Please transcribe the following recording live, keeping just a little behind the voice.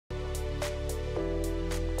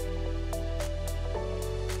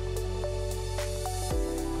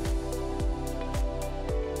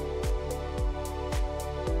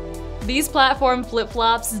These platform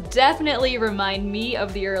flip-flops definitely remind me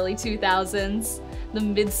of the early 2000s. The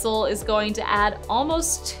midsole is going to add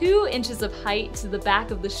almost 2 inches of height to the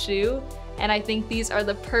back of the shoe, and I think these are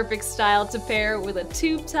the perfect style to pair with a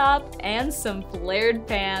tube top and some flared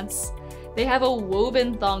pants. They have a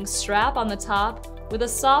woven thong strap on the top with a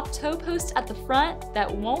soft toe post at the front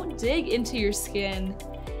that won't dig into your skin.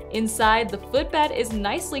 Inside, the footbed is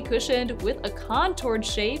nicely cushioned with a contoured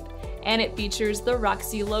shape, and it features the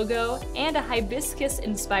Roxy logo and a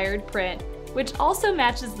hibiscus-inspired print, which also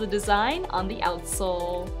matches the design on the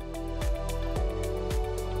outsole.